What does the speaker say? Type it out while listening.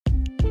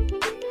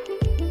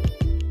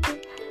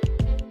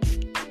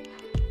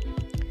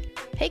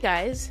Hey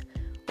guys,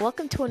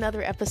 welcome to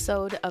another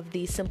episode of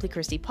the Simply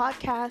Chrissy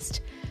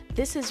podcast.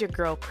 This is your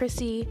girl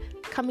Chrissy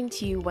coming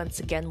to you once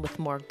again with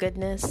more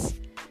goodness.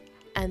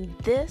 And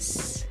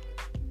this,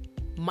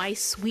 my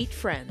sweet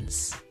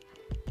friends,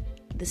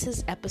 this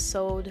is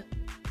episode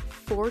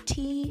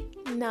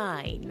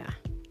 49.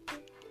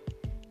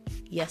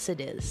 Yes, it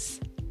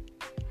is.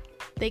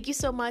 Thank you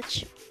so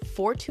much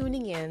for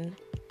tuning in.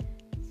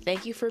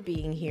 Thank you for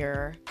being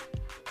here.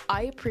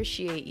 I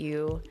appreciate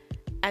you,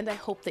 and I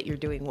hope that you're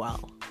doing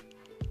well.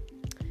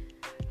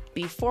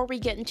 Before we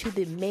get into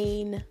the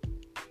main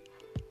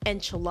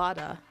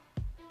enchilada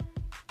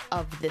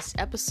of this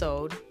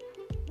episode,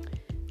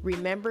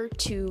 remember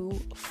to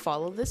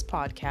follow this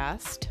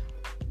podcast.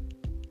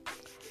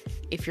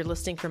 If you're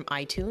listening from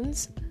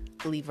iTunes,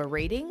 leave a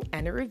rating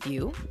and a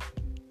review.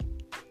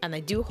 And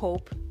I do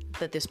hope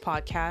that this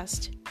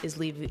podcast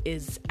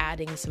is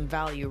adding some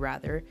value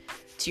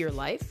to your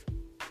life.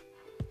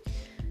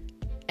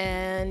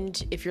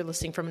 And if you're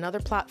listening from another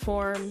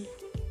platform,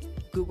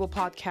 Google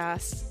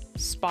Podcasts,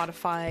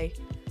 Spotify,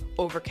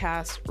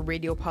 Overcast,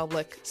 Radio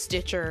Public,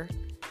 Stitcher,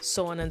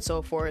 so on and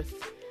so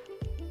forth,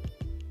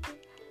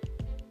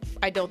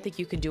 I don't think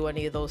you can do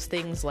any of those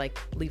things like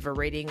leave a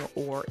rating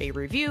or a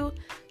review.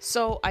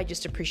 So I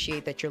just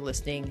appreciate that you're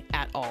listening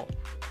at all.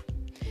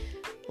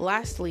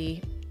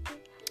 Lastly,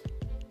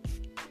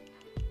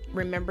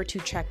 remember to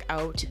check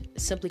out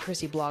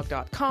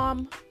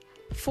simplychrissyblog.com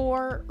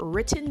for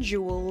written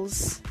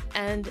jewels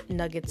and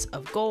nuggets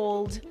of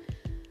gold.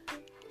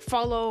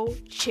 Follow,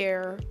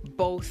 share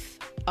both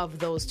of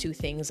those two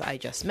things I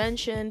just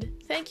mentioned.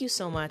 Thank you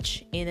so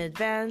much in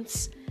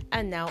advance.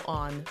 And now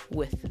on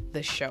with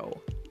the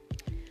show.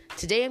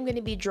 Today I'm going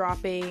to be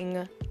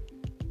dropping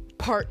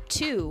part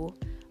 2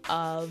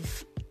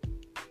 of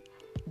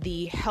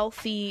the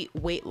healthy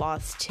weight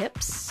loss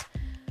tips.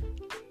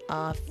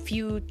 A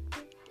few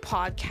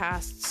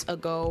podcasts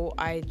ago,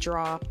 I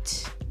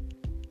dropped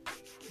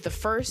the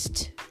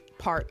first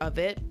part of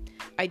it.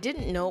 I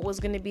didn't know it was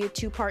going to be a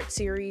 2-part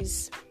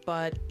series,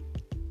 but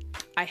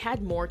I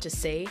had more to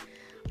say.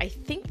 I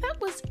think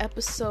that was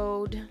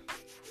episode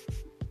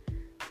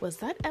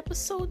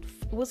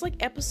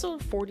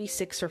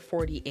 46 or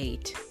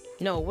 48.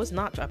 No, it was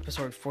not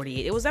episode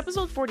 48. It was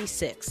episode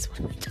 46.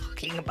 What am I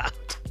talking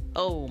about?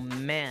 Oh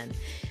man.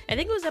 I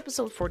think it was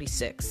episode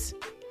 46.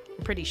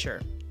 I'm pretty sure.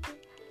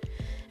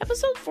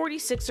 Episode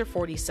 46 or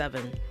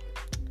 47.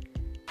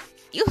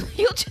 You'll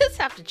just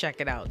have to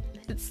check it out.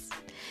 It's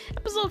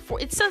episode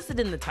 4. It says it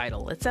in the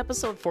title. It's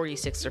episode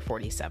 46 or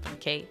 47,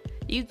 okay?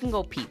 You can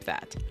go peep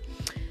that.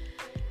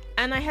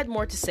 And I had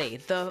more to say.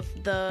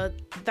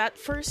 That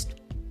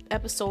first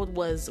episode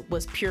was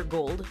pure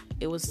gold.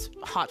 It was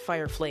hot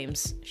fire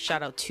flames.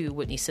 Shout out to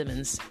Whitney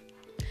Simmons.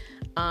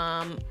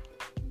 But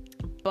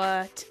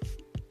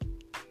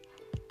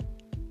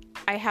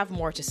I have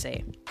more to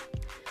say.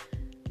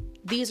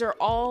 These are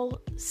all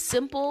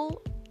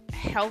simple,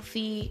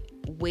 healthy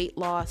weight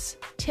loss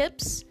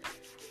tips,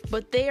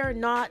 but they are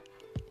not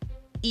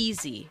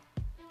easy.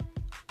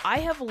 I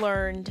have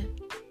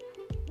learned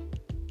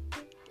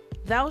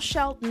thou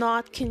shalt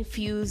not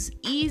confuse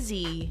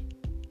easy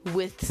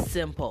with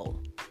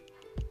simple.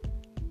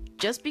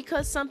 Just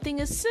because something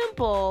is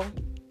simple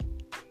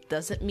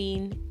doesn't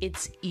mean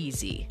it's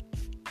easy.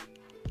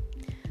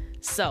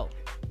 So,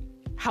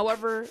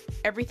 however,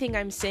 everything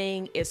I'm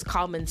saying is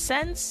common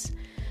sense.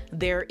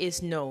 There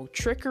is no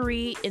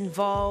trickery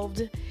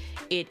involved.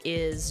 It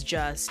is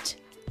just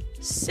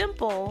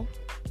simple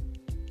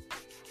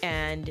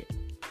and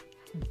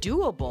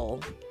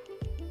doable,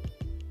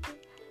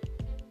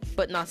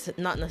 but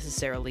not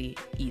necessarily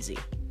easy.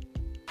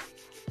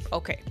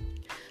 Okay,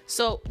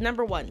 so tip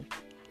number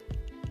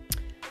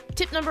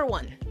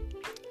one,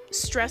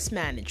 stress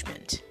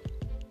management.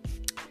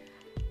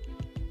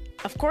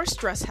 Of course,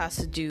 stress has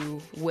to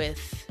do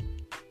with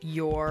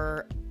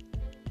your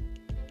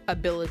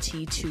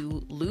ability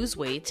to lose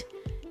weight,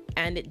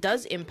 and it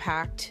does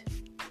impact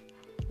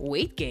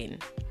weight gain.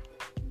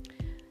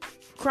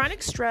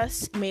 Chronic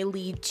stress may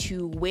lead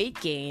to weight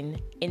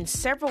gain in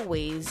several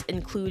ways,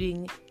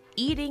 including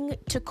eating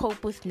to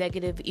cope with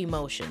negative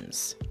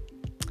emotions.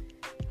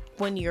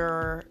 When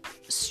you're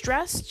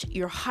stressed,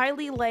 you're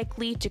highly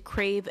likely to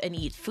crave and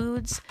eat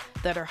foods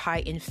that are high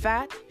in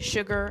fat,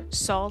 sugar,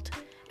 salt,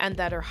 and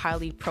that are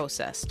highly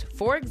processed.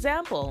 For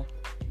example,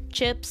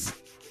 chips,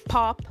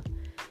 pop,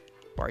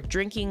 or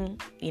drinking,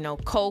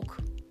 Coke,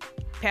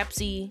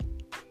 Pepsi,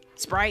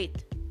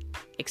 Sprite,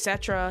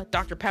 etc.,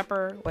 Dr.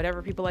 Pepper,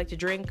 whatever people like to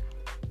drink,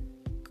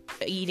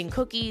 eating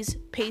cookies,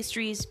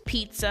 pastries,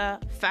 pizza,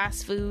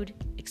 fast food,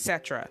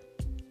 etc.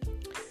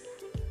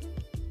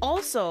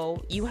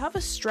 Also, you have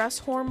a stress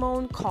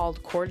hormone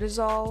called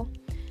cortisol,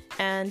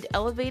 and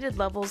elevated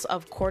levels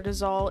of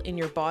cortisol in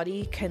your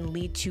body can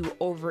lead to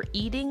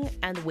overeating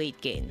and weight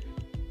gain.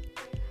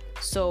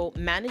 So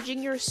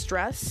managing your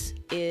stress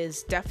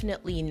is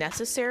definitely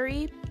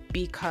necessary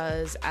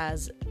because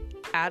as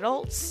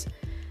adults,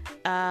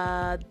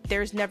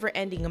 there's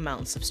never-ending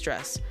amounts of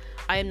stress.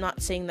 I am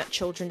not saying that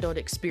children don't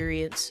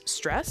experience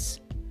stress,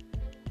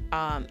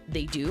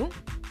 They do.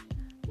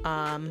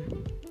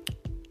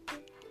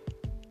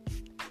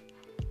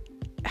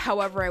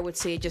 However, I would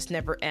say it just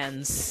never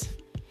ends.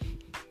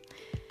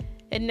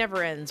 It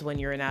never ends when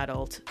you're an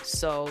adult.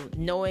 So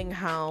knowing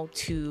how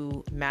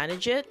to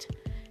manage it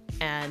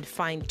and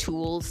find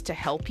tools to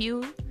help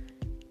you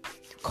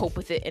cope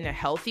with it in a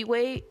healthy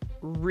way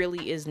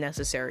really is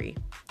necessary.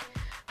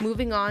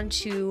 Moving on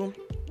to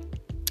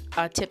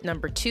tip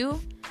number 2,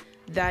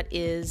 that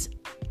is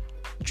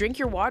drink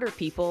your water,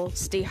 people.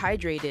 Stay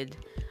hydrated.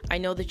 I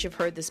know that you've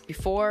heard this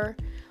before,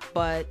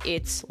 but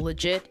it's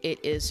legit.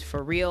 It is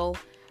for real.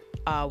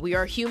 We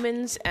are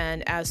humans,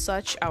 and as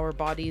such, our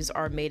bodies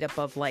are made up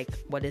of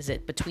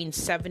between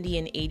 70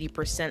 and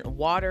 80%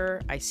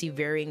 water. I see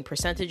varying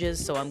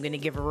percentages, so I'm going to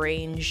give a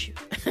range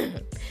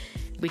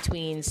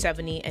between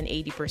 70 and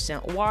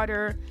 80%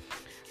 water.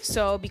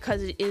 So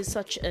because it is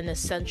such an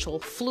essential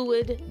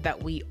fluid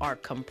that we are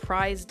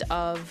comprised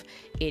of,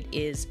 it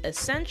is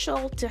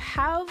essential to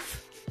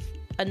have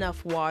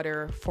enough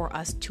water for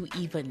us to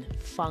even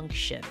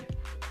function.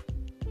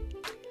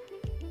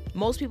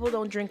 Most people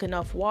don't drink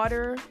enough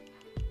water,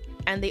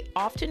 and they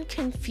often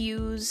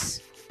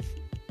confuse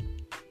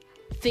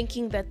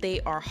thinking that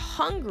they are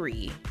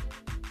hungry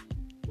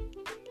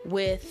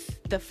with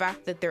the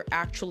fact that they're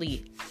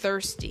actually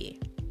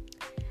thirsty.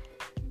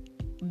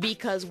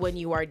 Because when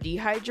you are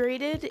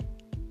dehydrated,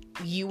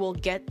 you will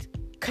get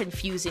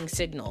confusing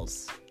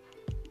signals,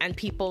 and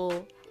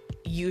people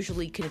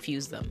usually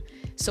confuse them.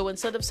 So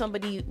instead of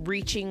somebody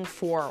reaching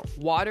for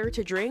water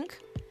to drink,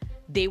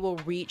 they will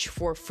reach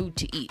for food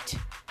to eat,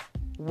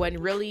 when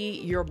really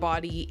your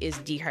body is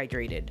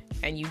dehydrated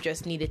and you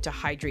just needed to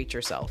hydrate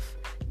yourself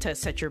to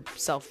set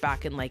yourself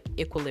back in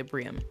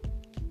equilibrium.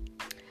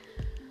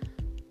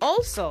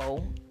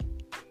 Also,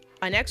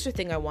 an extra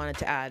thing I wanted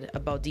to add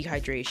about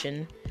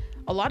dehydration: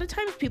 a lot of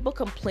times people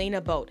complain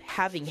about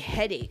having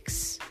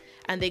headaches,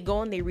 and they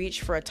go and they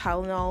reach for a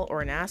Tylenol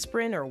or an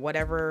aspirin or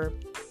whatever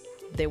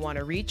they want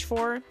to reach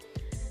for,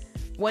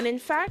 when in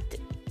fact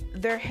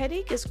their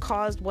headache is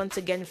caused once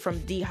again from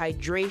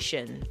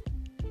dehydration.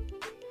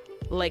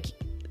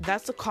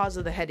 That's the cause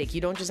of the headache.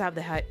 You don't just have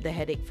the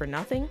headache for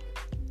nothing.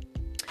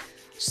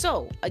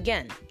 So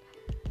again,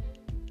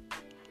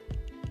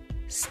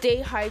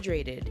 stay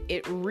hydrated.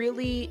 It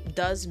really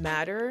does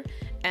matter.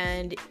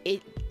 And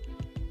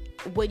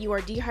when you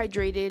are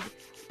dehydrated,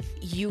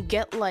 you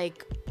get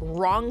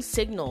wrong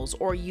signals,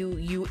 or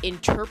you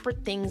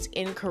interpret things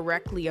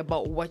incorrectly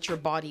about what your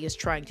body is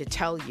trying to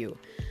tell you,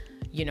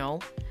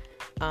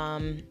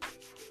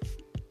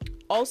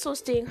 Also,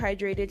 staying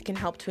hydrated can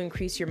help to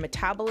increase your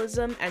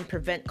metabolism and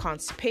prevent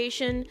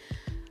constipation.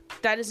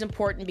 That is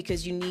important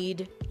because you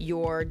need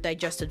your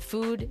digested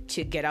food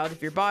to get out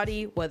of your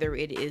body, whether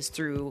it is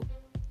through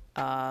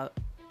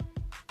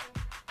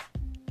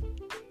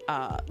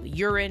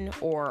urine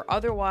or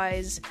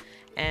otherwise.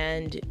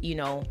 And,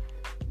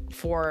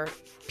 for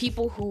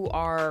people who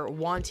are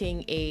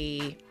wanting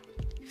a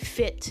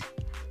fit,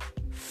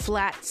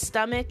 flat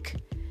stomach,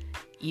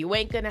 you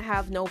ain't gonna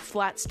have no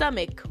flat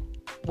stomach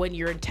when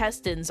your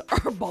intestines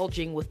are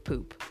bulging with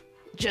poop.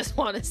 Just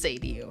want to say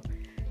to you,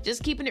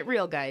 just keeping it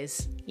real,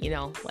 guys.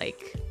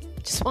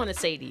 Just want to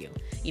say to you,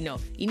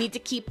 you need to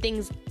keep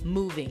things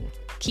moving,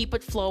 keep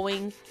it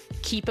flowing,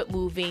 keep it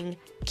moving,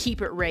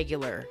 keep it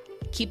regular,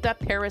 keep that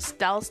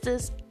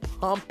peristalsis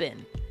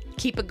pumping,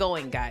 keep it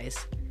going,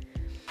 guys.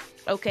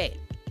 Okay.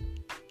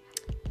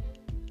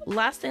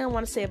 Last thing I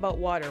want to say about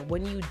water: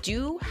 when you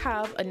do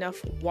have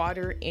enough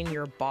water in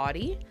your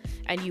body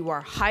and you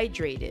are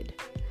hydrated,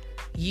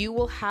 you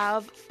will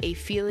have a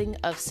feeling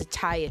of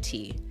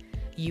satiety.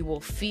 You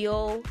will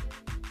feel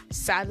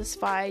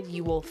satisfied.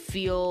 You will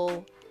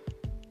feel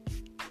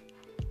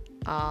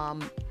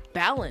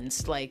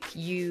balanced.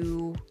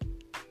 You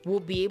will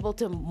be able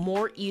to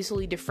more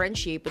easily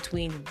differentiate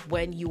between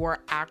when you are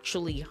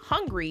actually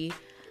hungry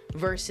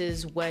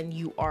versus when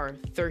you are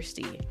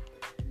thirsty.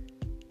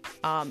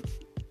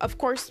 Of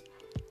course,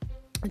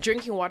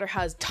 drinking water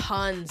has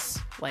tons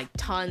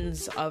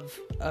of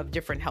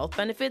different health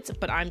benefits,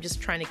 but I'm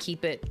just trying to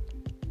keep it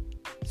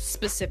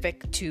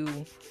specific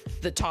to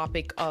the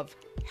topic of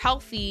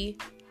healthy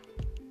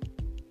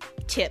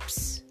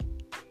tips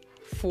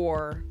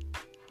for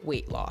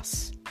weight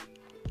loss.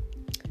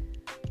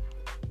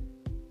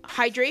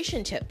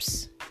 Hydration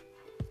tips.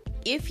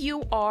 If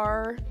you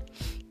are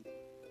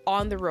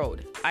on the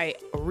road, I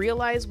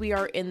realize we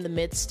are in the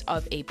midst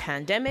of a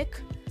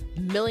pandemic.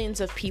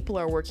 Millions of people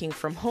are working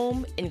from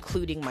home,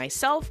 including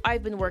myself.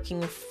 I've been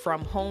working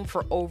from home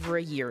for over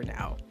a year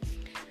now.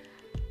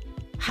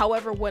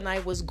 However, when I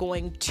was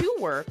going to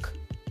work,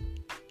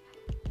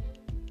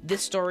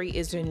 this story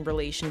is in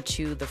relation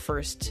to the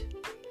first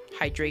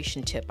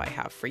hydration tip I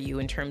have for you,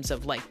 in terms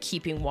of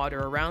keeping water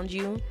around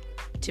you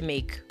to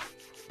make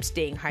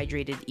staying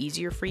hydrated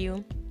easier for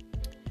you.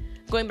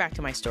 Going back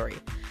to my story.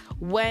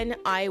 When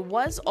I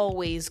was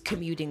always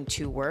commuting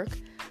to work,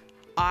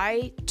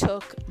 I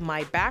took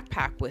my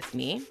backpack with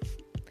me,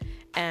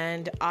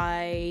 and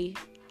I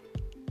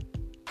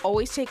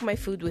always take my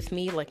food with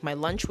me, my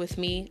lunch with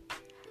me,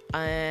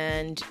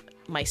 and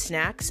my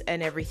snacks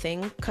and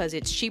everything, because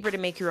it's cheaper to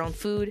make your own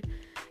food.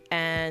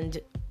 And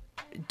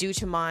due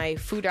to my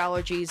food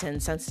allergies and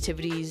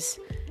sensitivities,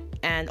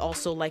 and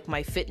also like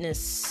my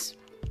fitness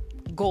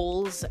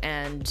goals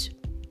and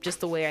just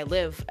the way I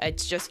live,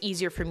 it's just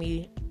easier for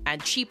me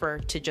and cheaper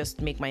to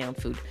just make my own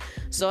food.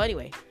 So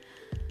anyway,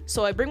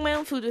 so I bring my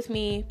own food with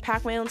me,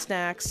 pack my own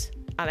snacks,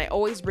 and I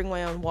always bring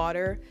my own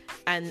water,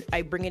 and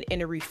I bring it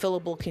in a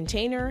refillable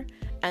container,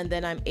 and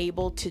then I'm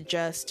able to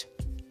just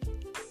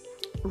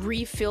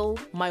refill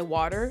my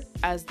water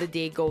as the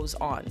day goes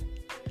on.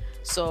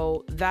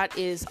 So that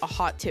is a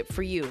hot tip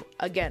for you.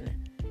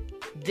 Again,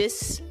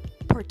 this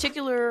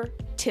particular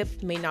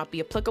tip may not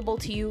be applicable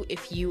to you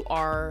if you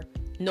are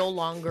no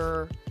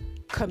longer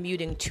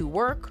commuting to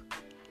work.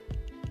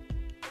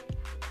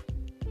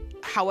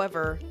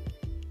 However,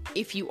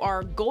 if you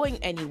are going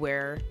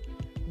anywhere,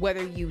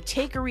 whether you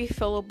take a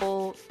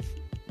refillable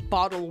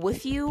bottle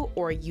with you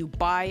or you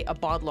buy a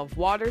bottle of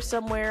water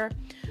somewhere,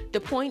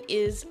 the point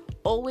is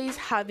always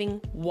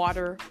having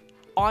water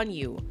on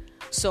you.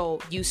 So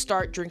you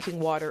start drinking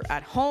water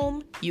at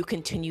home, you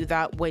continue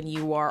that when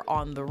you are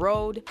on the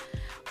road.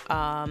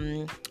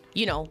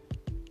 You know,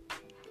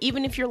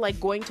 even if you're like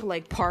going to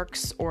like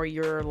parks, or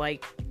you're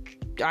like,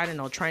 I don't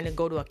know, trying to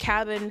go to a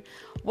cabin,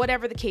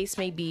 whatever the case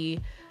may be,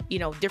 you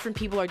know, different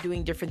people are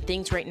doing different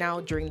things right now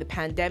during the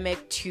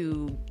pandemic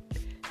to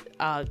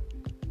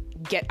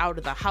get out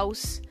of the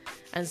house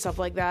and stuff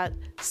like that.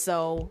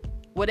 So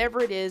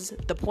whatever it is,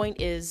 the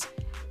point is,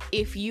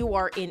 if you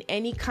are in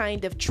any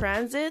kind of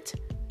transit,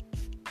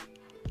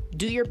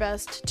 do your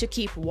best to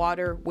keep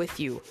water with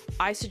you.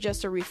 I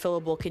suggest a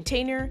refillable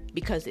container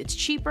because it's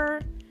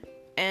cheaper,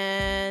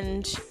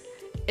 and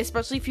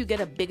especially if you get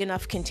a big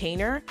enough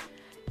container,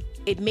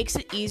 it makes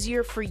it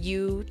easier for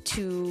you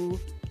to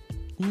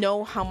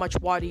know how much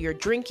water you're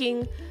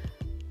drinking.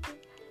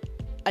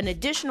 An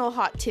additional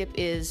hot tip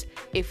is,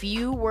 if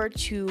you were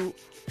to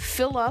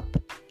fill up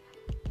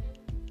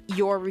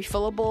your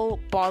refillable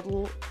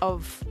bottle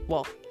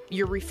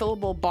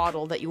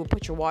that you will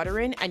put your water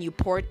in, and you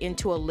pour it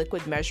into a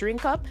liquid measuring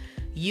cup,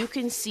 you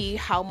can see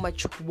how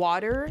much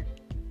water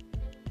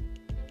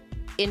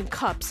in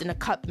cups, in a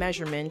cup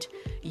measurement,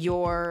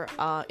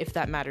 if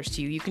that matters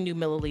to you. You can do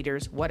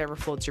milliliters, whatever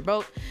floats your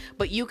boat,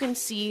 but you can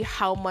see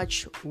how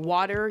much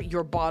water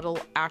your bottle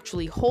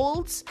actually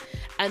holds,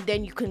 and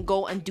then you can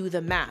go and do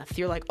the math.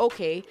 You're like,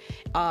 okay,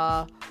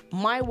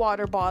 my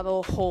water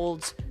bottle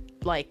holds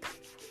like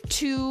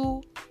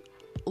 2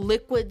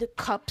 liquid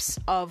cups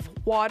of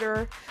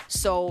water,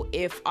 so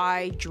if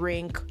I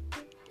drink,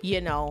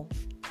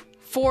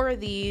 4 of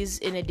these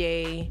in a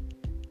day,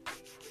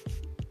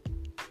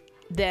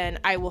 then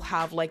I will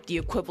have like the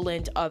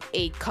equivalent of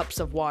 8 cups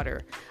of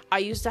water. I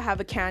used to have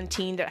a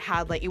canteen that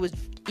had like, it was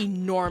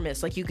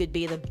enormous, like you could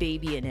bathe a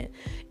baby in it.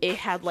 It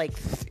had like,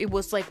 it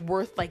was like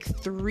worth like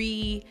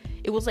 3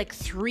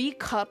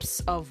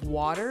 cups of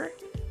water,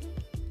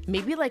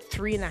 maybe like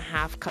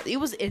 3.5 cups. It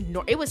was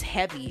it was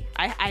heavy.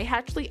 I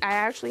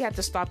actually had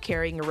to stop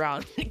carrying it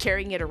around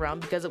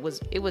because it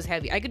was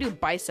heavy. I could do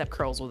bicep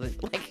curls with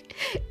it. Like,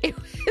 it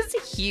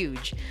was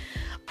huge.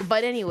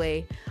 But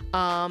anyway,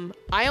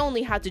 I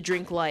only had to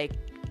drink like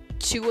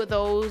 2 of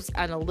those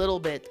and a little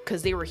bit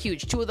because they were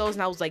huge. 2 of those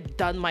and I was like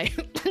done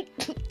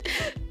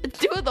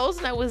 2 of those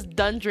and I was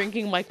done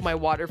drinking like my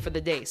water for the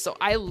day. So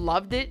I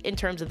loved it in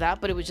terms of that,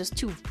 but it was just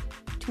too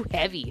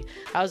heavy.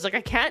 I was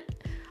like,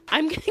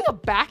 I'm getting a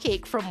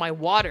backache from my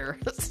water.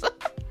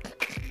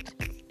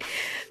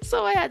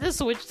 So I had to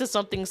switch to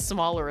something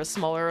smaller, a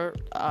smaller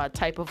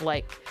type of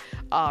like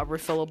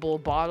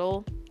refillable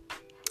bottle.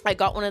 I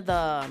got one of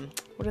the,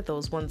 what are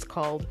those ones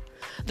called?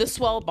 The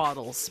Swell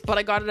bottles, but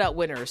I got it at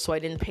Winners, so I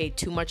didn't pay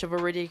too much of a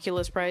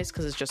ridiculous price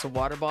because it's just a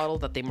water bottle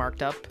that they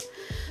marked up.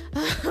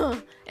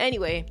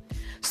 Anyway,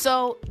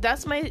 so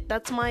that's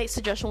my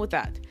suggestion with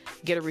that.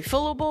 Get a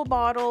refillable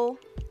bottle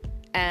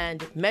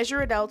and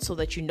measure it out so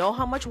that you know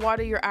how much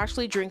water you're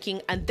actually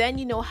drinking, and then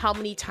you know how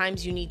many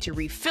times you need to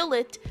refill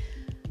it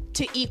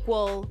to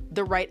equal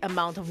the right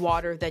amount of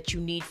water that you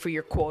need for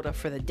your quota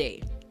for the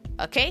day.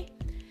 Okay?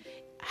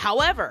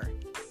 However,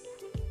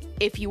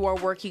 if you are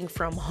working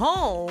from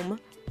home,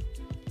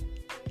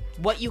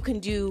 what you can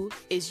do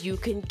is you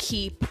can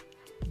keep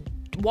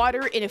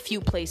water in a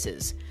few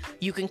places.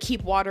 You can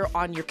keep water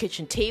on your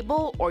kitchen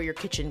table or your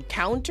kitchen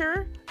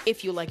counter.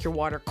 If you like your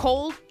water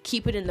cold,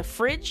 keep it in the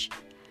fridge.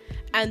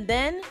 And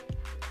then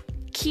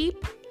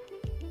keep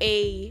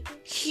a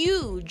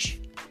huge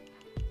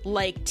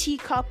like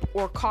teacup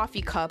or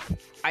coffee cup,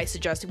 I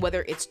suggest,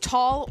 whether it's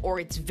tall or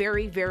it's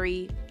very,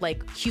 very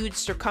like huge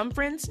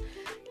circumference.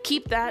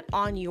 Keep that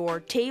on your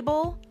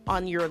table,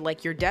 on your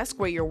desk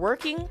where you're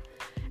working,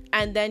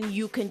 and then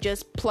you can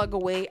just plug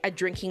away at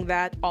drinking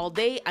that all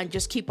day and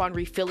just keep on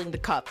refilling the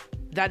cup.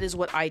 That is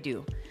what I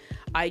do.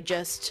 I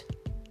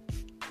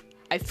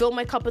fill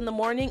my cup in the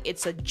morning.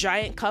 It's a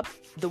giant cup.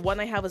 The one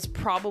I have is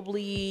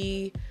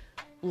probably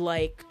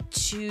like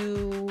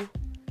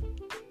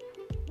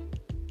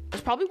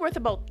it's probably worth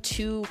about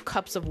 2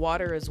 cups of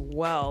water as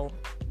well.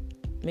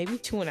 Maybe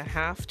 2.5,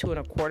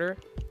 2.25.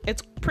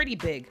 It's pretty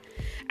big.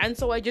 And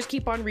so I just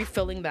keep on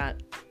refilling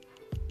that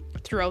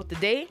throughout the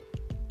day.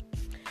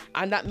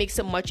 And that makes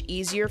it much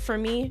easier for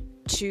me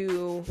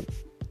to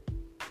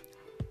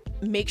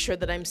make sure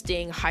that I'm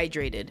staying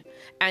hydrated.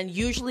 And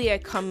usually I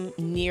come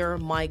near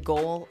my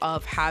goal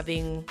of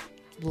having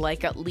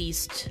like at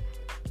least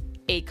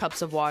 8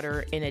 cups of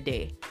water in a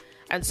day.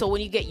 And so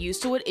when you get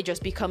used to it, it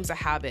just becomes a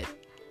habit,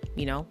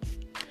 you know?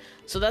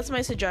 So that's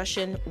my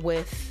suggestion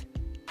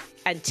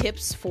and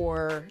tips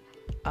for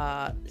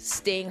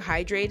staying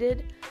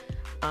hydrated.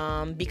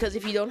 Because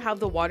if you don't have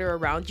the water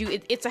around you,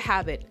 it's a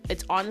habit.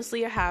 It's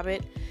honestly a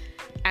habit.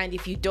 And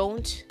if you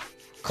don't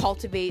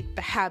cultivate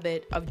the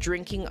habit of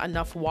drinking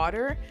enough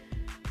water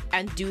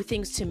and do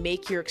things to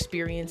make your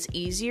experience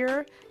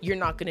easier, you're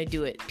not going to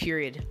do it,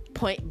 period.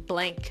 Point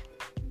blank,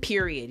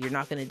 period. You're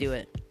not going to do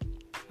it.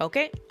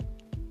 Okay?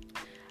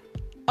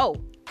 Oh,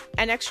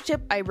 an extra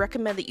tip, I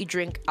recommend that you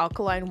drink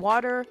alkaline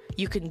water.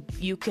 You can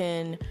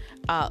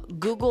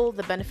Google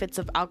the benefits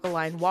of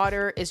alkaline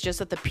water. It's just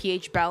that the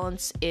pH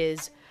balance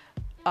is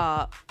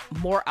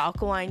more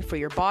alkaline for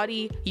your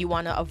body. You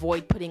want to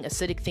avoid putting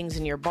acidic things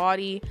in your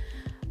body.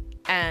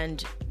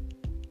 And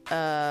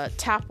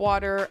tap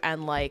water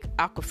and like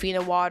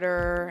Aquafina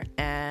water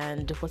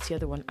and what's the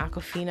other one?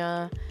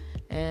 Aquafina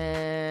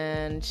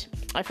and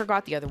I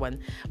forgot the other one.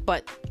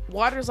 But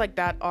waters like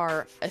that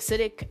are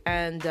acidic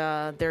and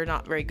they're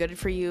not very good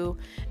for you.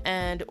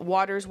 And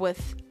waters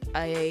with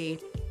an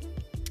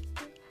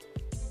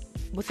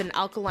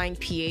alkaline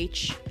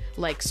pH,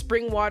 like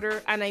spring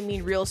water, and I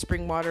mean real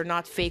spring water,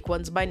 not fake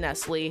ones by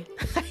Nestle.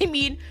 I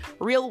mean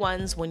real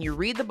ones. When you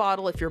read the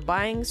bottle, if you're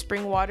buying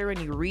spring water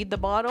and you read the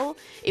bottle,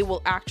 it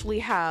will actually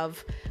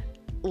have,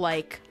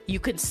 like, you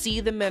can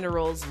see the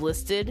minerals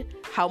listed,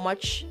 how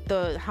much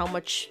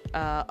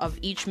of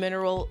each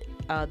mineral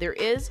there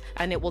is,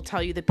 and it will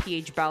tell you the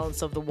pH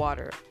balance of the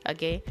water.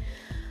 Okay,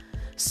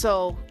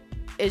 so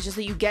it's just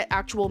that you get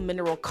actual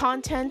mineral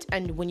content,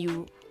 and when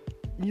you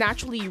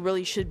naturally,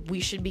 we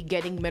should be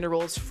getting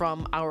minerals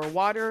from our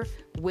water,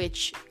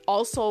 which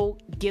also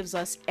gives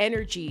us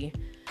energy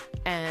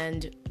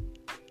and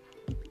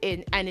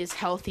is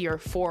healthier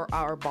for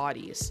our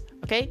bodies.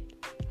 Okay,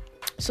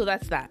 so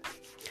that's that.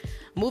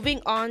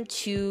 Moving on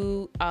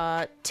to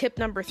tip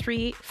number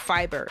 3,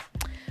 fiber.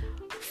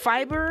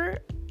 Fiber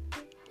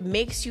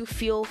makes you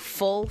feel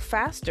full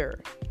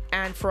faster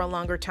and for a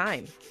longer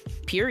time,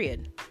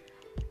 period.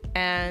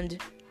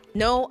 And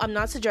no, I'm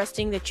not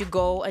suggesting that you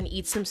go and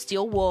eat some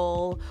steel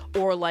wool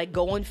or like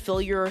go and fill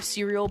your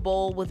cereal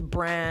bowl with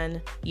bran,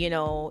 you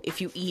know,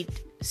 if you eat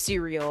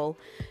cereal.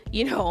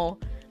 You know,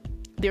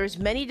 there's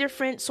many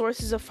different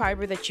sources of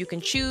fiber that you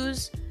can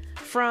choose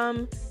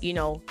from, you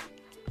know,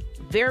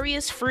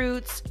 various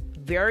fruits,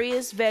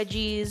 various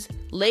veggies,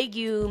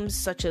 legumes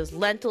such as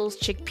lentils,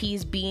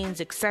 chickpeas, beans,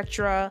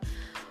 etc.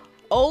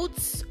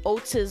 Oats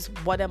is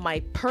one of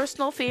my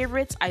personal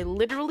favorites. I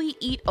literally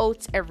eat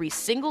oats every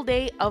single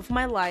day of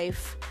my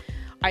life.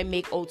 I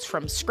make oats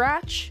from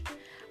scratch.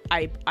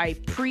 I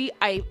pre-make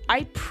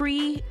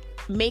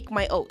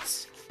my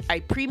oats.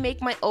 I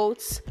pre-make my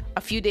oats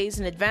a few days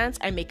in advance.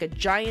 I make a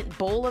giant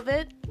bowl of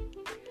it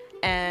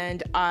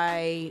and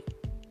I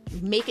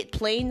make it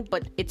plain,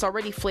 but it's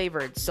already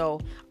flavored. So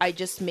I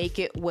just make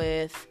it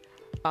with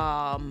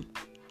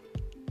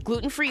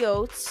gluten-free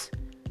oats,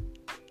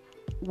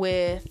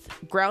 with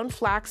ground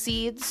flax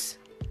seeds,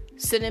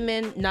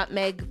 cinnamon,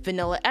 nutmeg,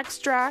 vanilla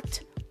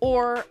extract,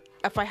 or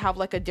if I have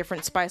like a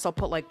different spice, I'll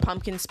put like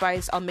pumpkin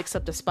spice. I'll mix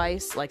up the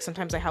spice. Like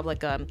sometimes I have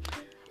like a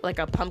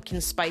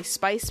pumpkin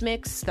spice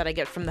mix that I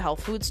get from the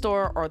health food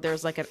store, or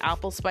there's like an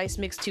apple spice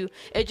mix too.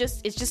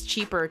 It's just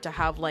cheaper to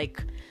have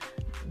like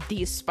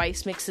these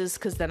spice mixes,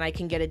 because then I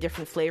can get a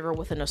different flavor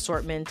with an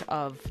assortment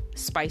of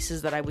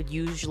spices that I would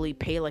usually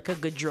pay like a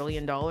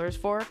gajillion dollars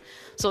for.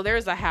 So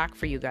there's a hack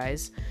for you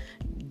guys.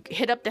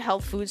 Hit up the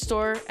health food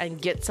store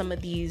and get some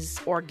of these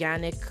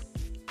organic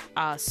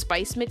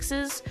spice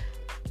mixes,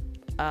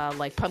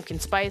 like pumpkin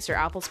spice or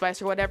apple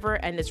spice or whatever,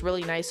 and it's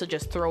really nice. So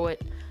just throw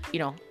it, you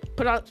know,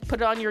 put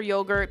it on your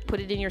yogurt, put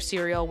it in your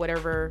cereal,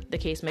 whatever the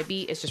case may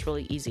be. It's just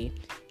really easy.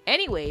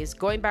 Anyways,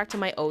 going back to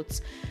my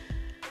oats,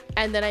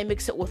 and then I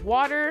mix it with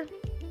water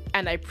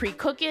and I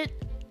pre-cook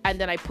it, and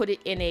then I put it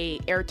in a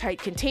airtight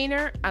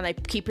container and I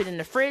keep it in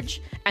the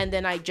fridge, and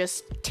then I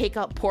just take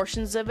out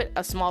portions of it,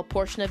 a small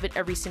portion of it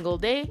every single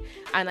day,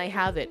 and I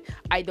have it.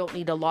 I don't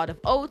need a lot of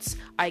oats.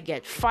 I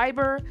get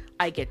fiber,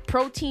 I get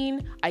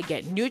protein, I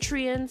get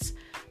nutrients.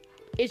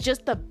 It's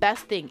just the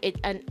best thing.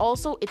 And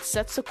also it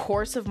sets the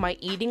course of my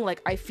eating.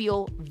 Like I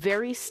feel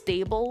very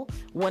stable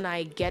when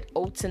I get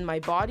oats in my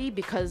body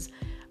because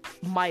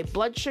my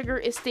blood sugar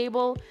is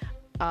stable.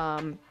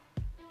 The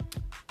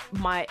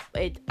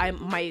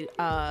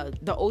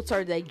oats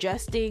are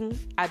digesting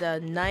at a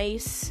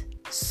nice,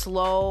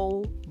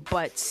 slow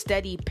but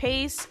steady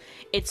pace.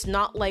 It's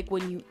not like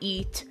when you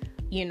eat,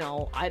 you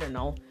know, I don't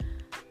know,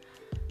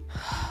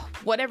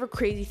 whatever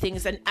crazy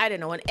things, and I don't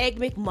know, an egg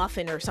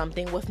McMuffin or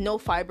something with no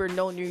fiber,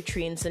 no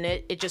nutrients in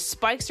it. It just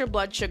spikes your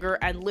blood sugar,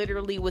 and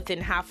literally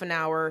within half an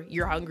hour,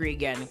 you're hungry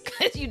again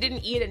because you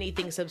didn't eat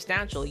anything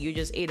substantial. You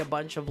just ate a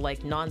bunch of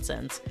like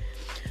nonsense.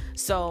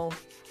 So,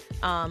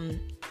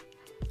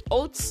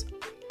 oats,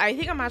 I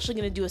think I'm actually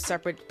going to do a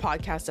separate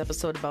podcast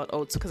episode about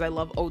oats because I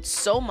love oats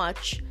so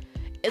much.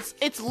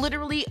 It's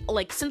literally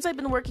like, since I've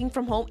been working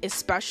from home,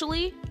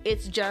 especially,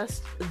 it's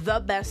just the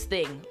best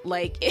thing.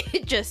 Like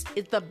it's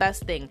the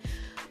best thing.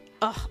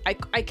 I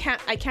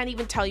can't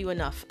even tell you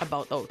enough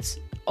about oats.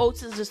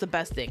 Oats is just the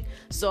best thing.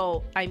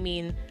 So, I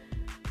mean,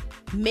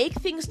 make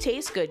things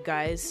taste good,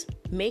 guys.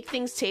 Make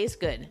things taste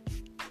good.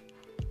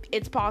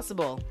 It's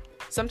possible.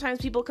 Sometimes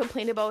people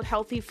complain about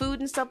healthy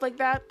food and stuff like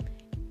that.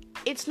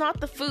 It's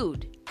not the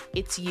food.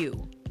 It's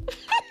you.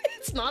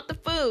 It's not the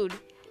food.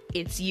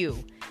 It's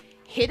you.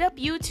 Hit up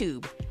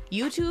YouTube.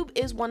 YouTube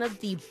is one of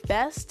the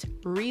best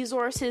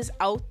resources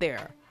out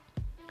there.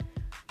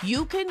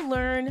 You can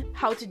learn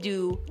how to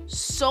do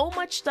so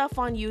much stuff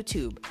on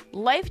YouTube.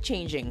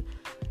 Life-changing.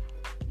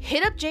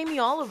 Hit up Jamie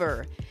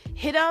Oliver.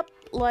 Hit up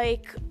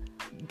like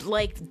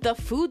the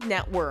Food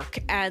Network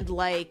and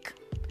like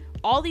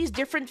all these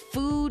different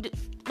food,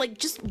 like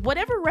just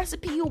whatever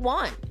recipe you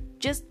want.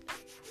 Just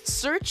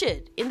search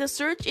it in the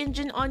search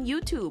engine on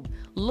YouTube.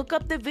 Look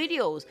up the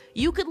videos.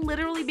 You could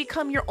literally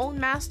become your own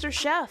master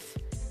chef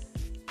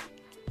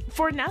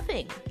for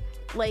nothing.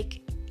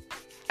 Like,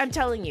 I'm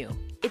telling you,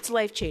 it's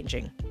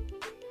life-changing.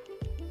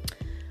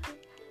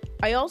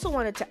 I also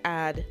wanted to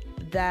add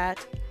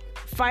that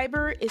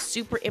fiber is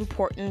super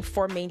important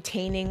for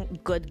maintaining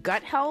good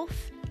gut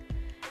health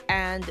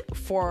and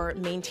for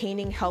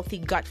maintaining healthy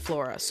gut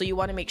flora. So you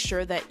want to make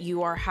sure that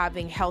you are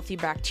having healthy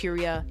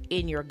bacteria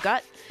in your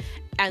gut.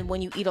 And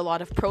when you eat a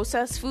lot of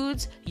processed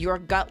foods, your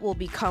gut will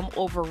become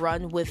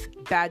overrun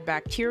with bad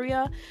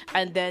bacteria,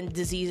 and then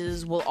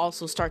diseases will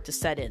also start to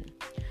set in.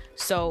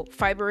 So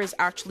fiber is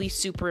actually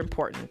super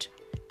important,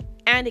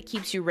 and it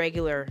keeps you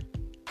regular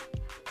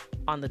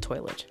on the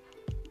toilet.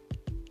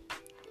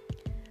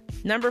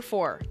 Number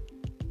 4,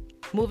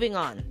 moving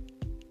on.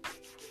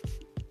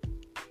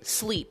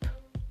 Sleep.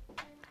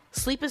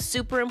 Sleep is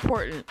super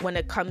important when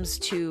it comes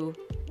to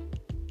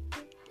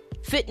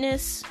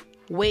fitness,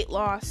 weight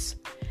loss,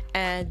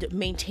 and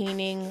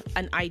maintaining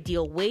an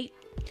ideal weight.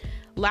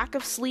 Lack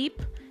of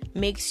sleep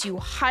makes you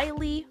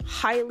highly,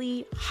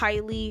 highly,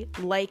 highly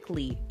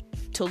likely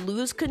to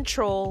lose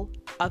control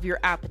of your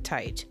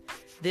appetite.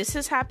 This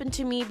has happened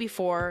to me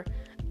before.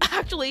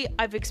 Actually,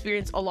 I've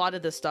experienced a lot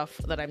of the stuff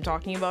that I'm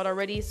talking about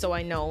already, so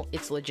I know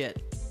it's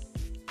legit.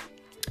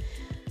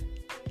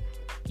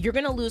 You're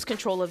gonna lose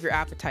control of your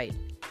appetite.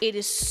 It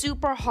is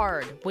super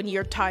hard when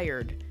you're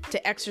tired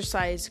to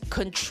exercise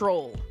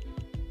control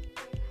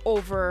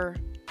over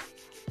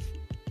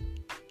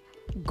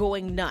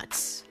going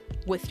nuts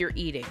with your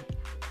eating.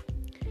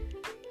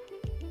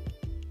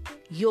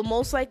 You'll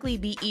most likely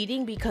be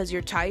eating because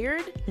you're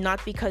tired,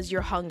 not because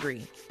you're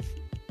hungry.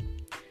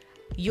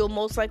 You'll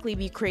most likely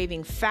be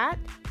craving fat,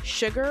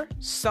 sugar,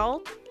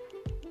 salt,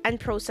 and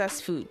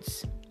processed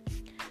foods.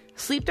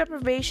 Sleep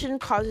deprivation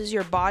causes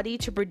your body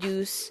to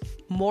produce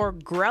more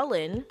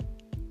ghrelin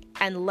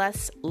and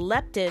less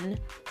leptin.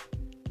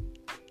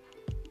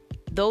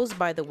 Those,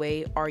 by the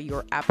way, are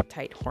your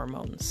appetite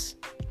hormones.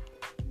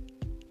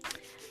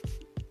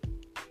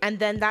 And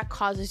then that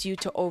causes you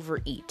to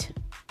overeat.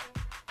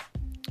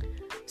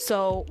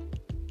 So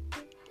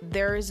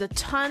there is a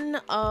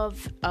ton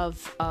of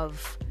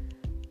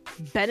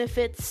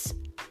benefits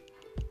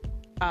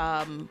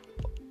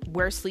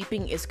where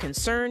sleeping is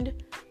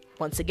concerned.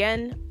 Once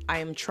again, I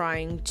am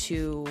trying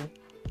to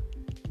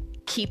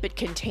keep it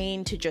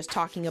contained to just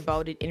talking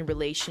about it in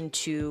relation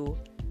to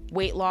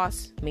weight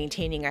loss,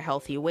 maintaining a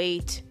healthy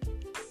weight,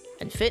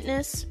 and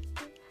fitness.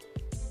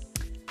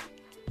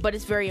 But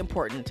it's very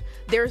important.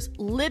 There is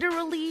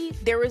literally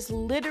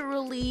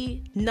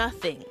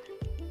nothing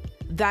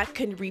that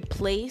can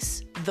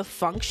replace the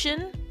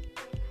function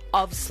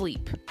of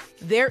sleep.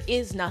 There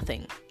is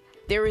nothing.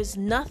 There is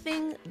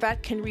nothing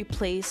that can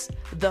replace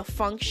the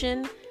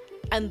function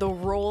and the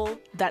role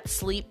that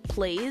sleep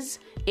plays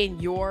in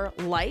your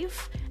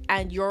life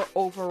and your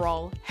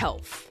overall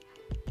health.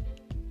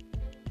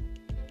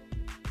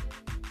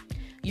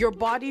 Your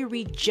body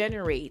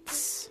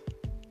regenerates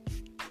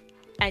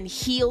and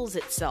heals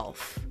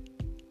itself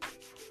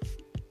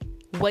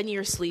when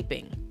you're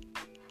sleeping.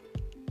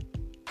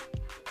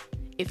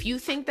 If you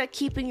think that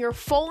keeping your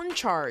phone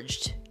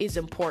charged is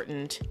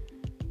important,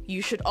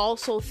 you should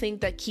also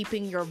think that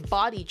keeping your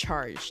body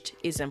charged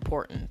is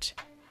important.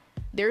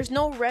 There's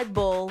no Red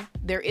Bull,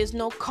 there is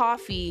no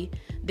coffee,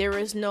 there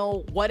is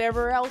no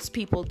whatever else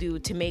people do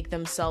to make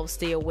themselves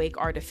stay awake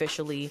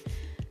artificially.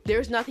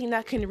 There's nothing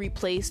that can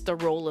replace the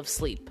role of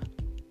sleep.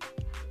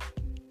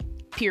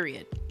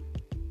 Period.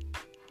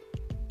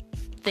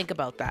 Think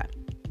about that.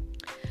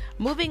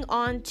 Moving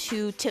on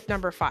to tip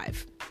number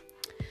 5.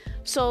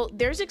 So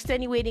there's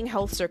extenuating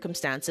health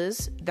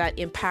circumstances that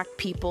impact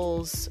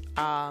people's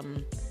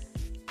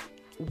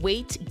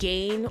weight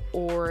gain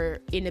or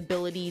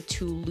inability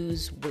to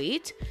lose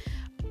weight.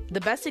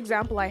 The best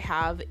example I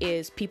have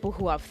is people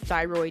who have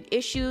thyroid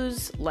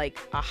issues, like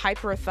a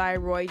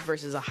hyperthyroid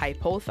versus a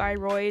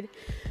hypothyroid.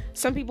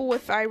 Some people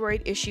with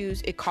thyroid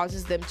issues, it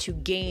causes them to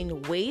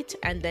gain weight,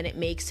 and then it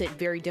makes it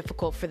very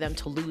difficult for them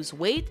to lose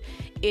weight.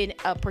 In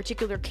a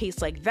particular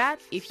case like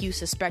that, if you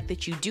suspect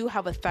that you do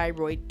have a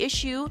thyroid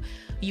issue,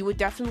 you would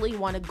definitely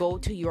want to go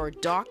to your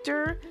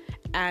doctor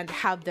and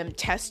have them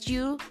test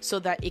you so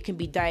that it can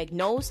be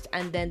diagnosed,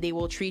 and then they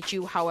will treat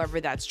you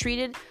however that's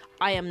treated.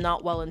 I am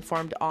not well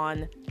informed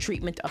on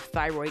treatment of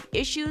thyroid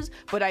issues,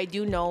 but I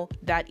do know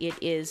that it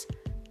is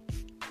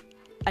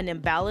an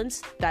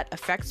imbalance that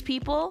affects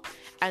people,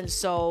 and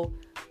so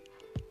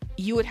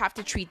you would have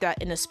to treat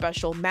that in a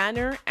special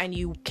manner, and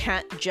you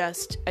can't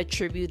just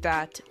attribute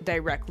that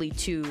directly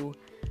to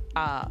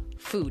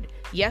food.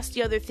 Yes,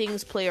 the other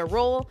things play a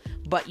role,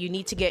 but you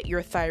need to get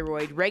your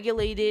thyroid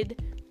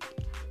regulated.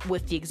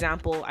 With the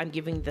example, I'm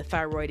giving the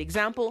thyroid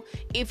example,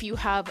 if you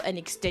have an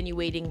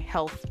extenuating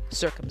health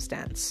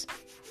circumstance.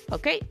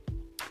 Okay,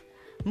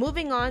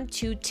 moving on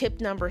to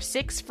tip number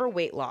 6 for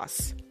weight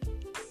loss.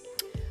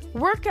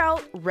 Work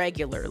out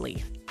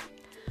regularly.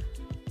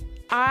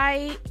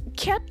 I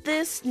kept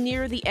this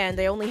near the end.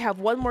 I only have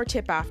one more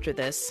tip after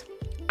this.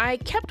 I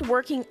kept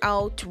working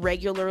out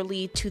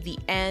regularly to the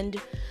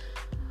end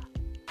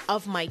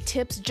of my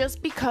tips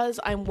just because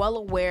I'm well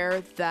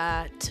aware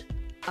that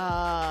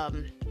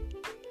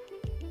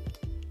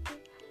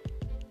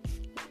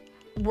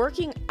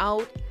working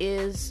out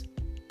it's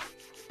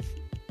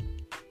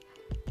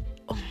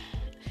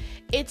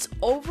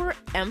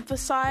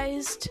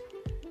overemphasized,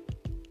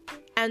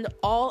 and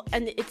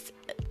it's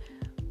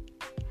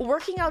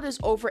working out is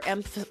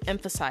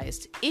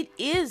overemphasized. It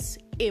is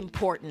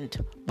important,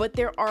 but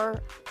there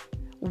are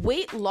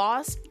weight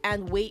loss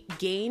and weight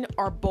gain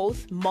are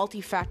both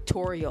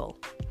multifactorial.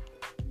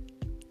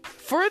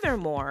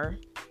 Furthermore,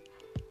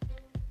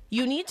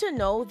 you need to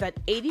know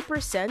that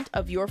 80%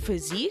 of your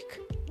physique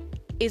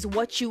is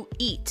what you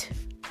eat,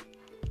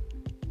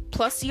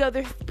 plus the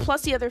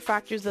other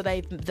factors that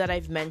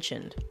I've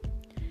mentioned.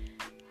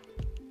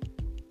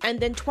 And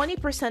then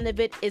 20% of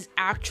it is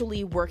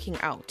actually working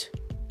out.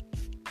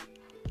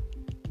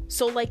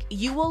 So like,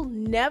 you will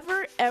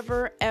never,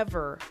 ever,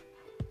 ever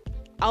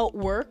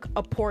outwork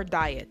a poor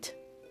diet.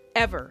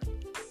 Ever.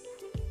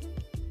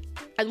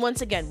 And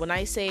once again, when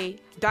I say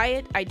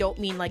diet, I don't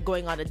mean like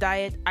going on a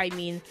diet. I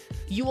mean,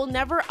 you will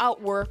never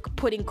outwork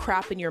putting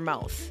crap in your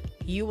mouth.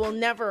 You will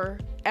never,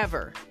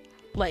 ever.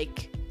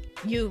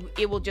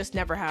 It will just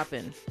never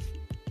happen.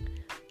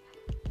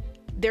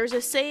 There's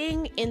a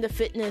saying in the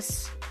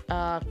fitness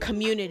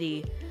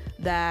community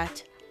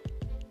that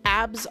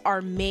abs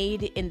are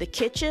made in the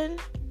kitchen,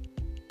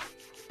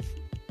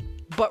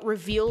 but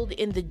revealed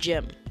in the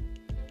gym.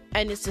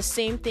 And it's the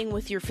same thing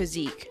with your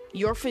physique.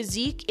 Your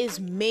physique is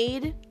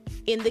made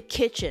in the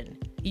kitchen.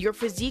 Your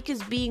physique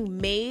is being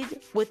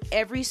made with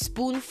every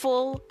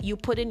spoonful you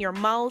put in your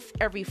mouth,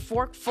 every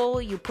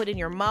forkful you put in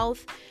your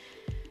mouth,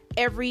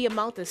 every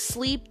amount of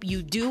sleep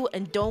you do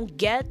and don't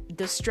get,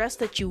 the stress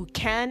that you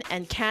can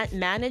and can't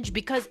manage,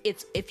 because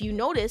if you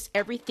notice,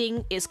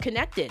 everything is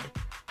connected.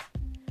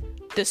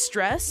 The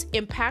stress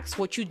impacts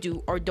what you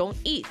do or don't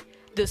eat.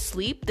 The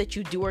sleep that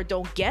you do or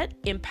don't get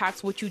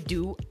impacts what you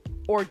do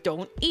or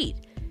don't eat.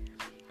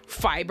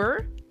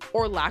 Fiber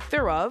or lack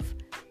thereof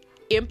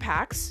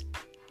impacts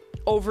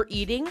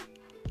overeating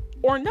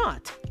or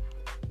not.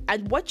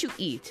 And what you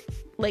eat,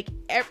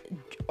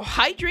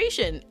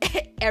 hydration,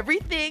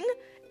 everything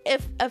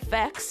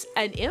affects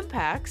and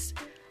impacts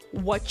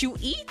what you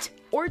eat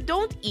or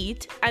don't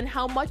eat, and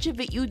how much of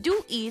it you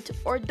do eat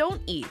or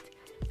don't eat.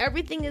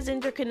 Everything is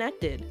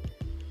interconnected.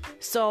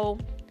 So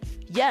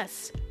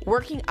yes,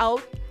 working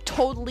out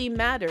totally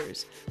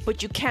matters,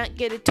 but you can't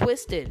get it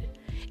twisted.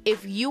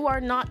 If you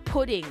are not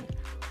putting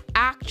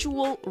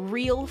actual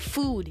real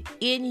food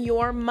in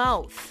your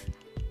mouth,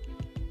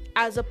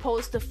 as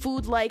opposed to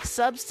food-like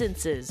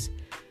substances,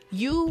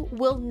 you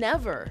will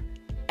never,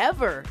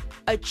 ever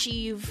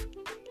achieve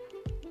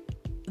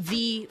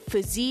the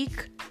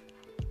physique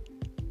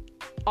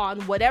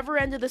on whatever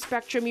end of the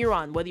spectrum you're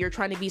on. Whether you're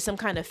trying to be some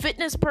kind of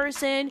fitness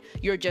person,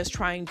 you're just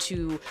trying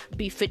to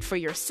be fit for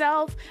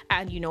yourself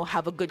and,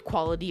 have a good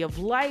quality of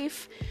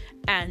life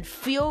and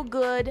feel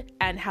good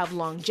and have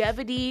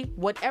longevity,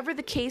 whatever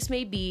the case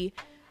may be,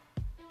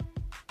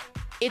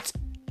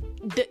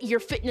 your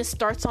fitness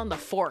starts on the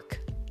fork.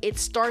 It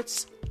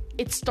starts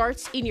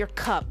in your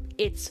cup.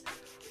 It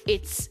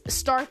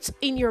starts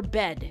in your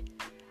bed.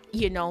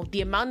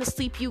 The amount of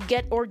sleep you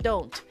get or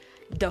don't,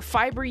 the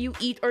fiber you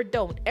eat or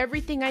don't,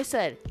 everything I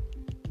said,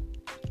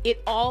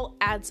 it all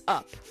adds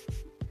up.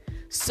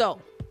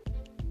 So,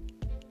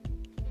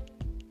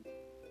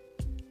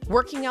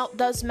 working out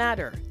does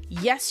matter.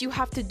 Yes, you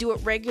have to do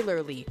it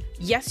regularly.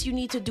 Yes, you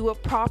need to do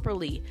it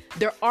properly.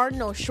 There are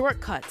no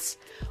shortcuts,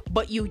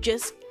 but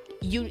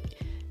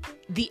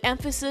the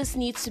emphasis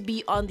needs to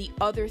be on the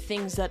other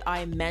things that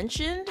I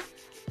mentioned,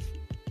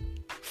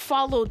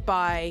 followed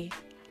by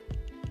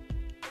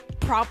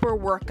proper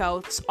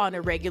workouts on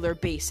a regular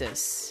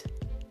basis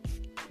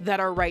that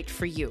are right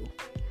for you.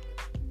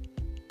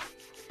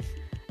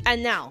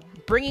 And now,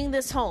 bringing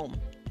this home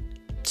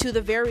to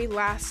the very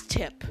last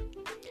tip.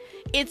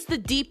 It's the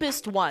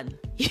deepest one.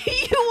 You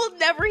will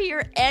never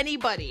hear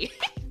anybody.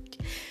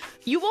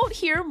 You won't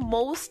hear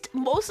most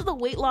of the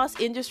weight loss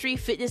industry,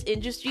 fitness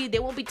industry, they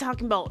won't be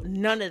talking about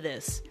none of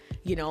this,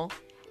 you know?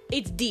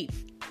 It's deep.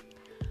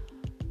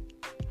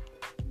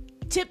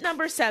 Tip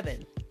number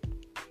 7.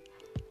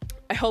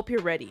 I hope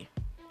you're ready,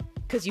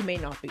 because you may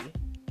not be,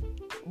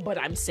 but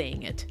I'm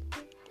saying it.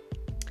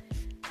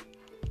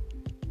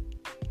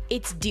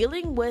 It's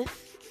dealing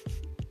with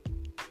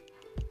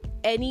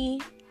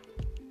any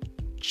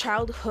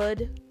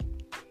childhood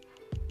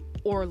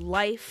or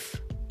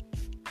life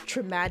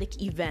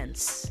traumatic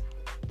events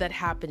that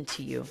happened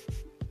to you.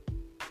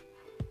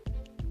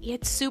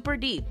 It's super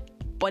deep,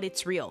 but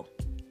it's real.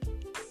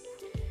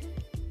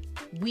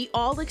 We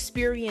all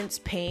experience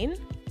pain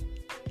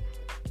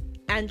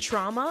and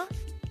trauma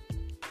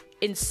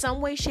in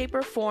some way, shape,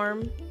 or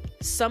form,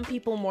 some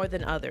people more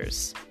than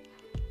others.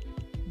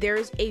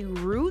 There's a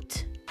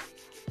root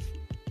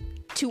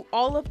to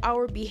all of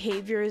our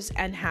behaviors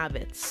and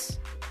habits.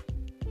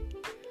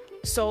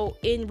 So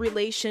in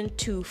relation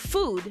to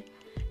food,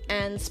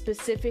 and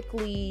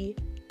specifically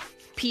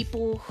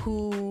people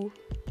who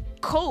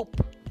cope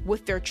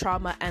with their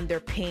trauma and their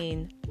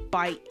pain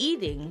by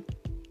eating,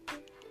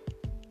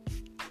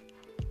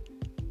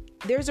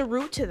 there's a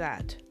root to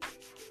that.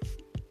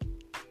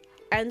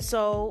 And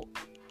so,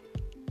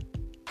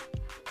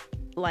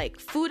 like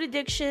food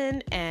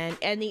addiction and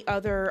any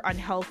other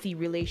unhealthy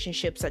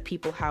relationships that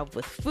people have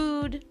with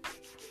food,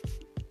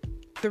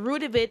 the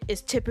root of it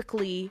is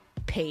typically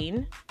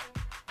pain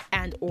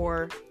and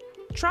or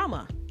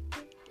trauma.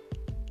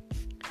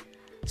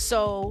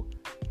 So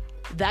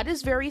that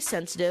is very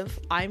sensitive.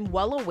 I'm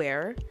well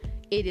aware.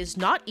 It is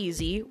not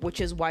easy, which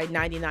is why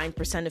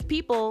 99% of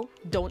people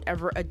don't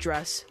ever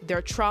address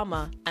their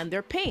trauma and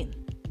their pain.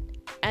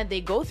 And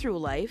they go through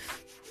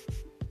life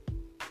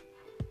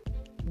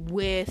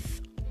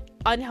with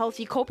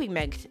unhealthy coping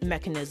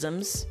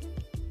mechanisms,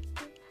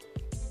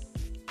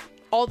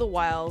 all the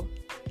while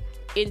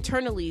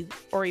internally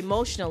or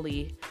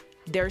emotionally,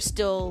 they're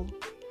still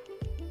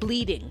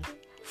bleeding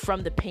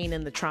from the pain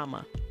and the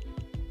trauma.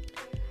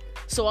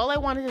 So all I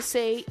wanted to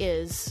say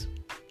is,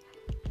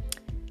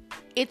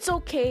 it's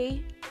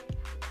okay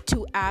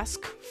to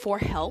ask for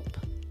help,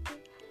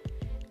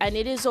 and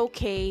it is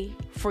okay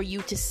for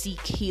you to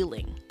seek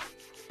healing,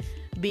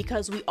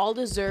 because we all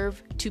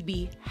deserve to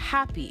be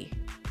happy,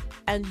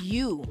 and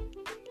you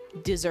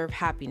deserve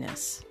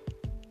happiness.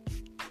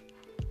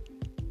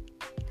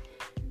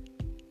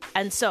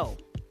 And so,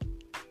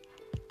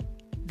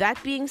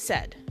 that being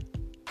said,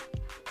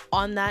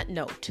 on that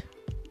note,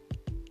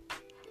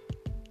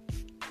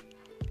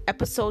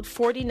 episode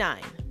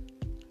 49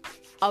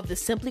 of the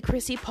Simply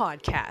Chrissy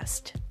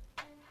podcast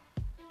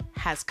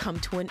has come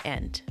to an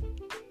end.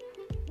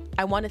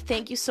 I want to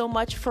thank you so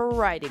much for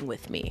riding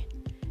with me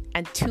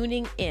and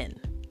tuning in.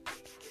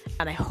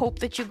 And I hope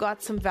that you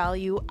got some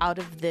value out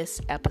of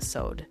this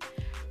episode.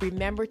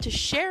 Remember to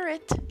share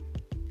it,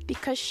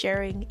 because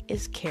sharing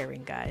is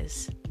caring,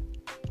 guys.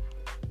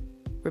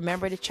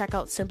 Remember to check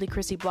out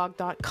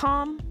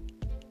simplychrissyblog.com.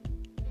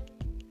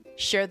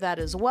 Share that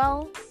as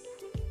well,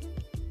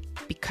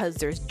 because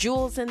there's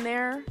jewels in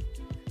there,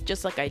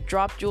 just like I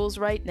drop jewels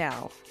right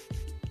now.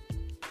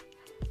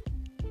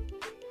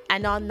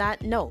 And on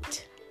that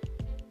note,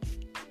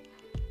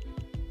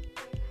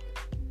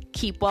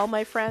 keep well,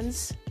 my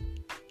friends.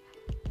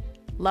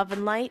 Love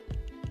and light.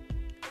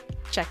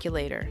 Check you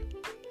later.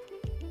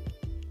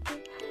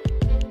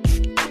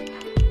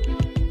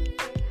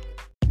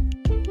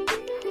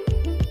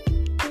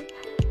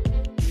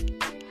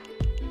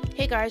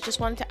 Hey guys, just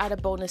wanted to add a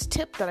bonus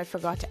tip that I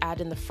forgot to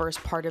add in the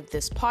first part of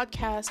this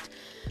podcast.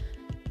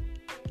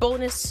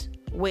 Bonus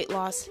weight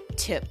loss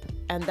tip,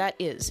 and that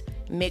is,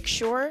 make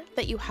sure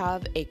that you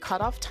have a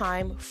cutoff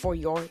time for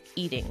your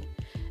eating.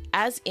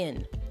 As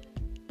in,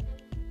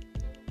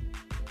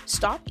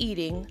 stop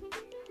eating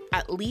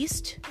at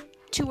least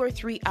 2 or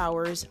 3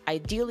 hours,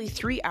 ideally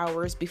 3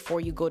 hours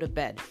before you go to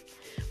bed.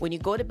 When you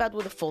go to bed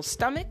with a full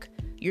stomach,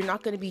 you're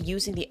not going to be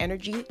using the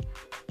energy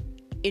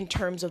in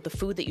terms of the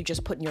food that you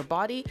just put in your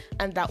body,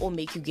 and that will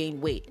make you gain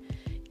weight.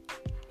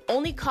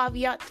 Only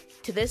caveat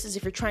to this is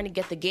if you're trying to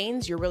get the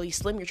gains, you're really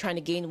slim, you're trying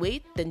to gain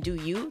weight, then do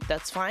you,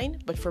 that's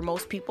fine. But for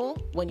most people,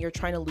 when you're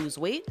trying to lose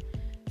weight,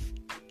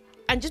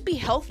 and just be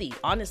healthy,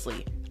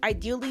 honestly,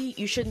 ideally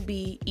you shouldn't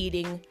be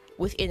eating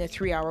within a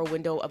 3-hour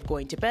window of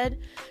going to bed,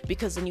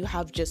 because then you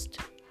have just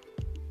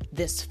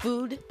this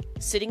food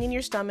sitting in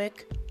your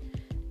stomach,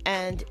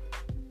 and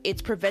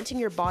it's preventing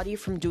your body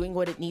from doing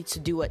what it needs to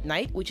do at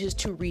night, which is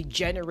to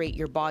regenerate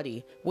your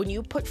body. When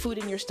you put food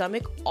in your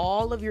stomach,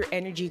 all of your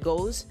energy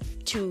goes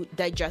to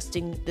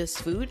digesting this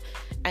food,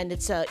 and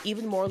it's a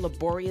even more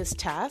laborious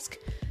task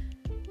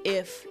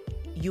if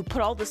you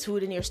put all this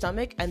food in your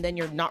stomach and then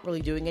you're not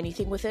really doing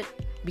anything with it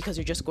because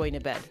you're just going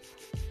to bed.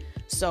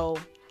 So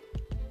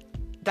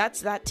that's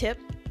that tip.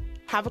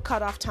 have a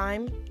cutoff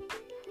time,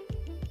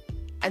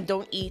 and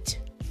don't eat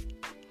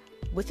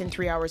within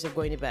 3 hours of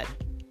going to bed.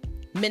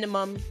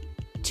 Minimum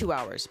 2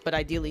 hours, but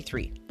ideally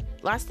 3.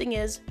 Last thing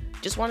is,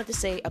 just wanted to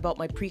say about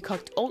my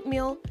pre-cooked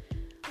oatmeal,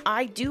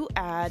 I do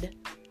add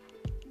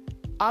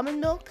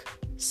almond milk,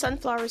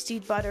 sunflower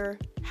seed butter,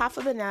 half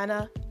a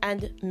banana,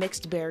 and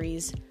mixed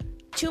berries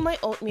to my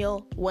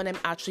oatmeal when I'm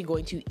actually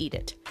going to eat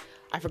it.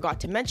 I forgot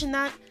to mention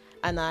that,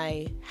 and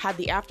I had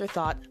the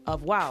afterthought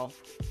of, wow,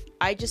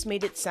 I just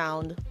made it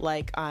sound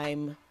like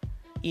I'm,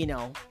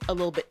 a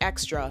little bit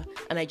extra,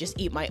 and I just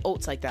eat my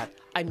oats like that.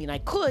 I mean, I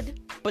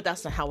could, but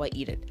that's not how I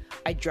eat it.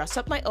 I dress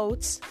up my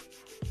oats,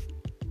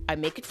 I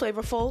make it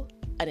flavorful,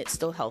 and it's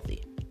still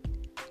healthy.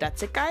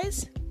 That's it,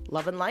 guys.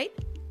 Love and light.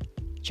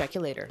 Check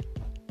you later.